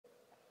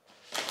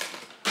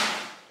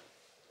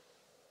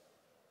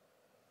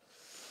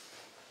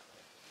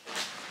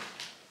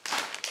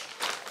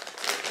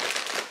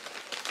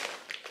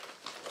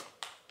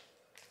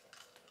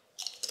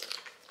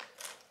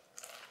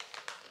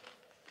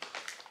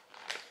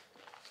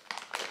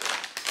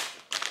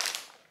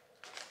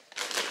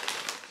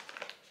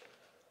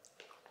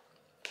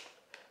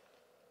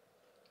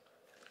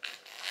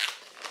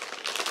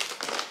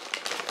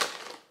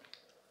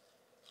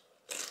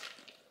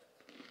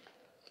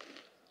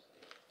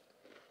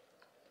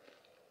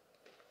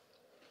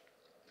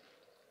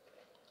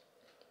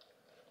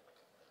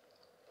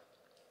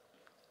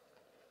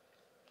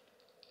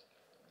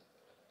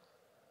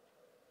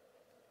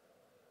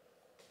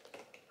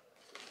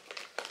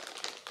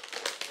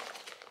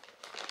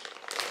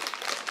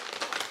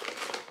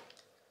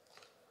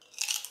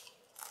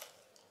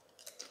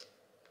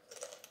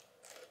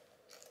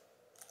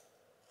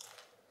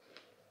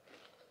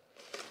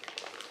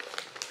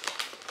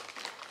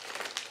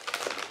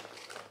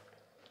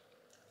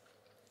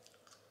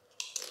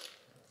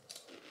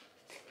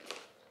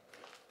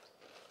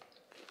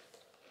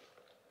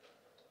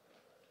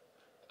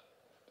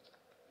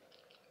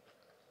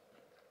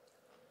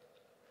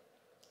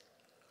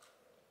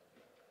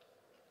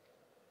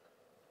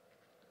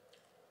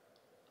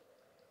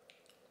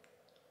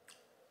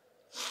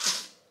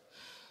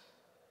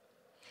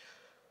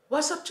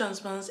What's up, Jones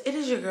Bones? It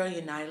is your girl,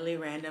 Unitedly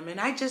Random, and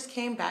I just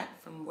came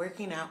back from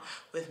working out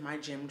with my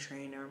gym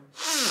trainer,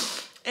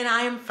 and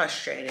I am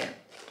frustrated.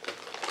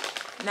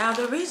 Now,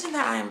 the reason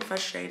that I am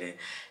frustrated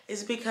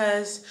is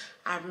because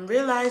I'm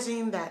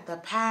realizing that the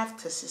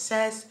path to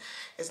success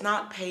is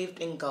not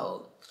paved in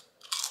gold.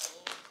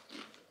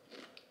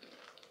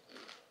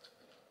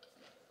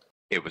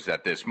 It was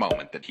at this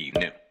moment that he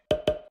knew.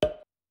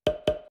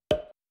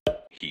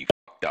 He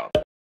fucked up.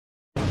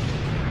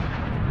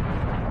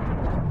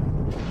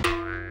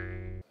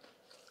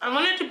 I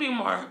wanted to be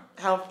more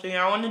healthy.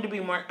 I wanted to be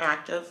more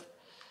active.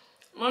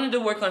 I wanted to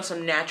work on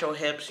some natural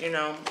hips, you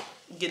know,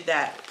 get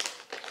that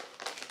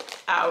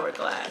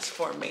hourglass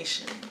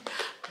formation.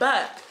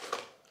 But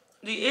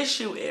the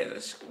issue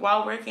is,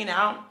 while working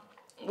out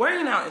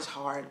is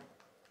hard.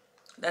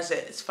 That's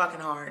it. It's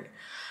fucking hard.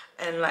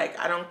 And like,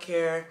 I don't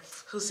care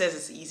who says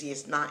it's easy.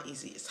 It's not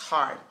easy. It's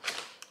hard.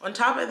 On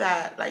top of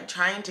that, like,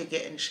 trying to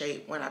get in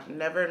shape when I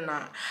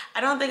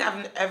don't think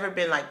I've ever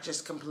been like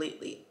just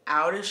completely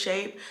out of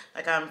shape.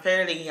 Like, I'm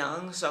fairly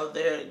young, so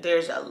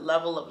there's a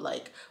level of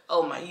like,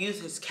 oh, my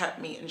youth has kept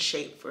me in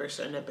shape for a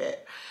certain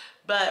bit.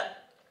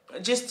 But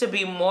just to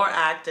be more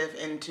active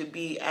and to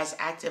be as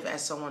active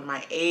as someone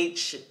my age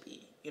should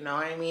be, you know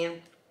what I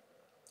mean?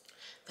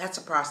 That's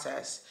a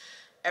process.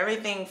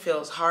 Everything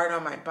feels hard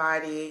on my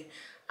body.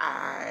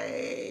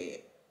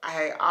 I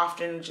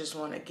often just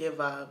want to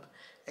give up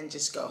and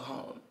just go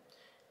home.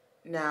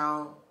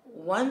 Now,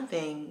 one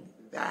thing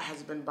that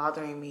has been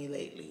bothering me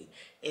lately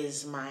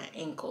is my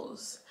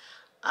ankles.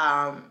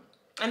 And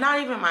not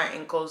even my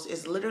ankles,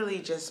 it's literally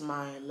just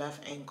my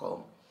left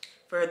ankle.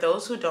 For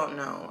those who don't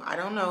know, I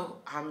don't know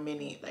how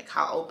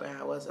open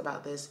I was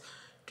about this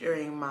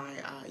during my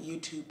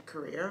YouTube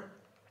career,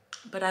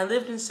 but I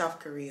lived in South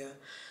Korea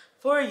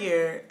for a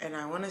year, and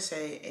I want to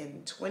say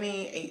in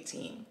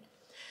 2018.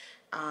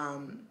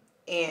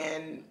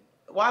 And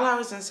while I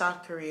was in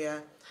South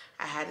Korea,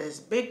 I had this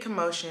big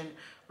commotion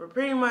where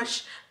pretty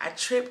much I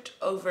tripped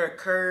over a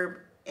curb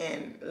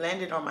and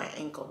landed on my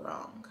ankle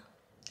wrong.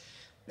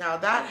 Now,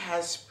 that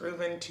has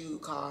proven to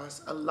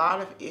cause a lot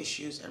of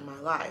issues in my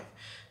life.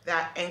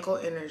 That ankle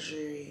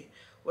injury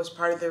was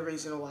part of the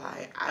reason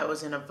why I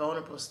was in a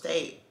vulnerable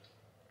state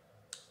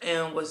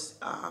and was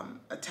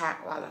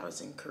attacked while I was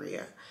in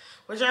Korea.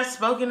 Which I've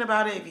spoken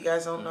about it. If you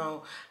guys don't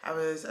know, I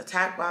was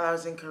attacked while I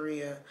was in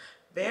Korea.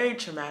 Very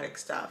traumatic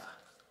stuff.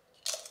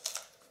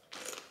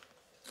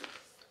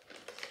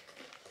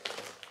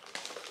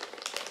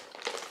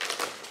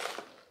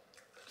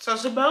 So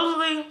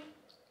supposedly,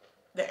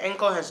 the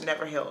ankle has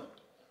never healed.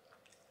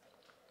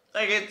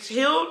 Like, it's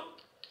healed,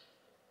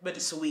 but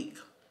it's weak.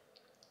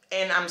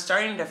 And I'm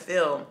starting to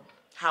feel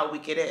how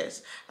weak it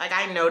is. Like,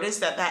 I noticed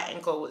that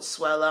ankle would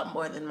swell up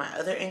more than my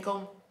other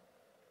ankle.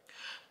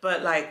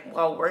 But like,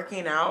 while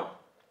working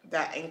out,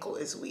 that ankle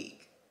is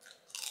weak.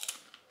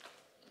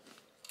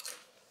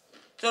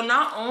 So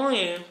not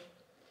only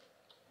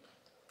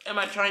am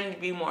I trying to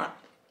be more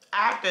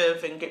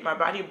active and get my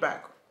body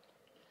back,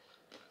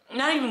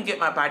 not even get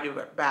my body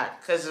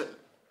back, because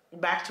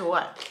back to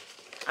what?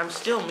 I'm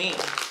still me.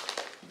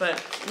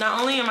 But not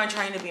only am I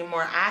trying to be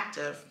more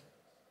active,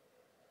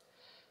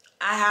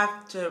 I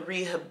have to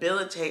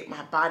rehabilitate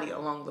my body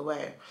along the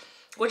way.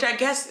 Which I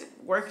guess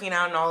working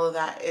out and all of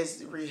that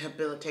is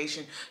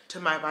rehabilitation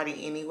to my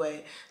body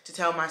anyway. To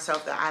tell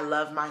myself that I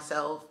love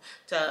myself,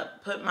 to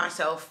put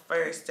myself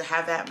first, to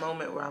have that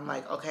moment where I'm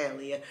like, okay,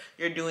 Alia,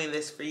 you're doing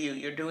this for you.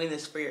 You're doing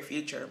this for your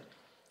future.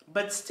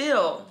 But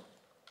still,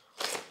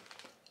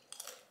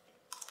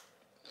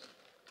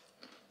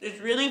 it's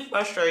really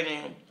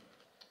frustrating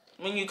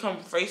when you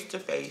come face to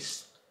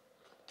face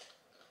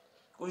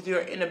with your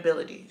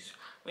inabilities.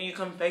 When you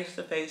come face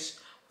to face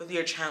with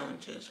your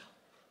challenges.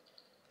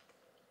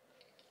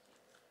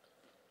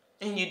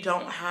 And you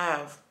don't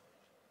have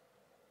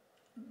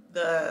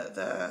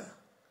the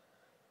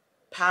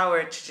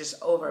power to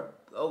just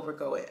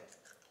overgo it.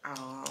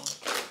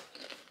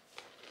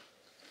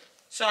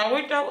 So I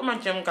worked out with my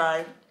gym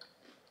guy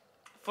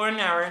for an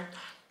hour.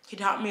 He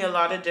taught me a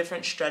lot of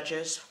different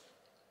stretches.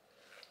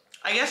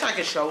 I guess I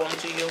could show them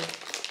to you.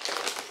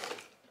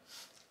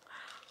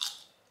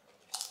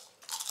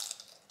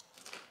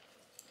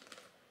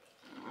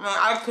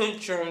 I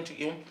could show them to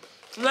you.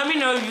 Let me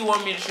know if you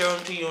want me to show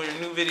them to you in a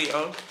new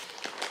video.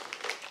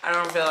 I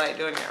don't feel like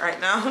doing it right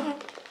now.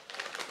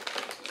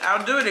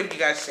 I'll do it if you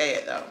guys say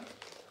it though.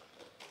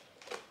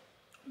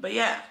 But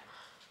yeah,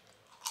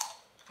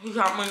 he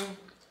taught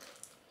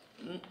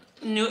me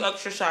new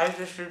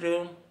exercises to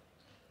do,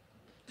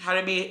 how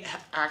to be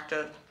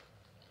active.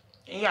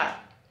 And yeah,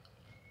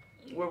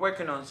 we're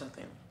working on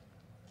something.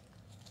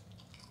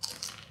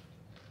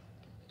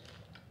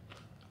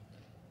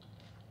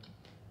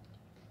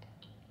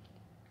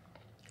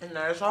 And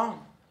that's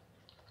all.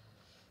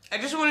 I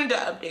just wanted to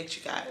update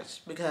you guys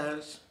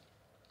because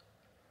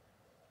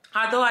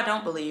although I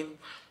don't believe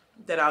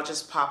that I'll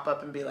just pop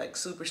up and be like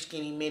super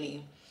skinny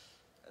mini,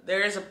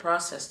 there is a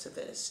process to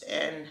this,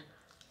 and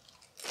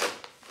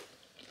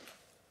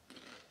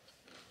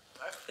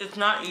it's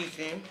not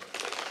easy.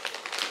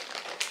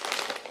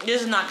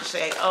 this is not to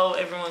say, oh,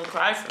 everyone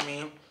cry for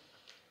me.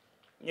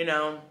 You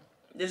know,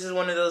 this is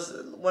one of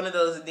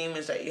those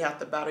demons that you have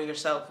to battle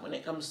yourself when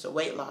it comes to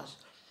weight loss.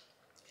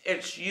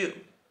 It's you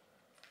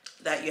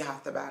that you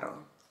have to battle.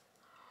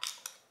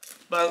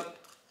 But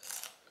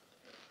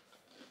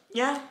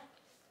yeah,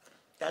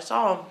 that's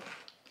all.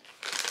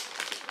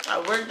 I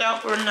worked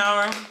out for an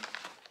hour.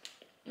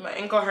 My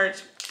ankle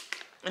hurts,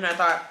 and I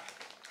thought,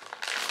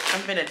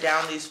 I'm gonna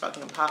down these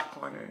fucking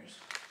popcorners.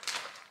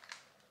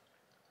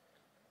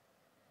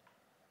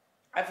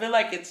 I feel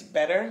like it's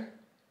better.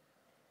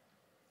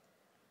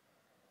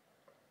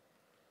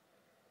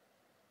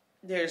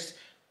 There's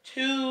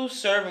 2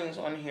 servings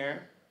on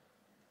here.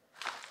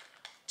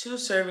 2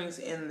 servings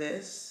in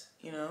this,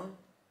 you know.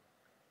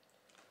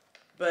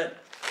 But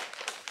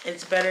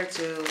it's better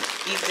to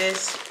eat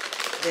this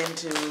than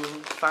to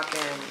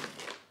fucking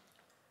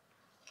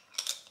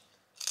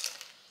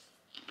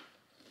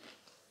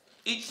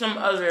eat some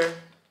other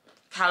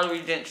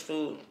calorie-dense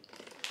food.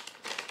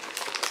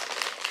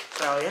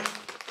 So yeah.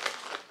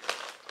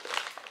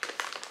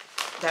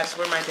 That's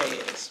where my day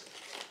is.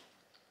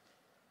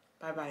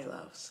 Bye-bye,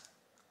 loves.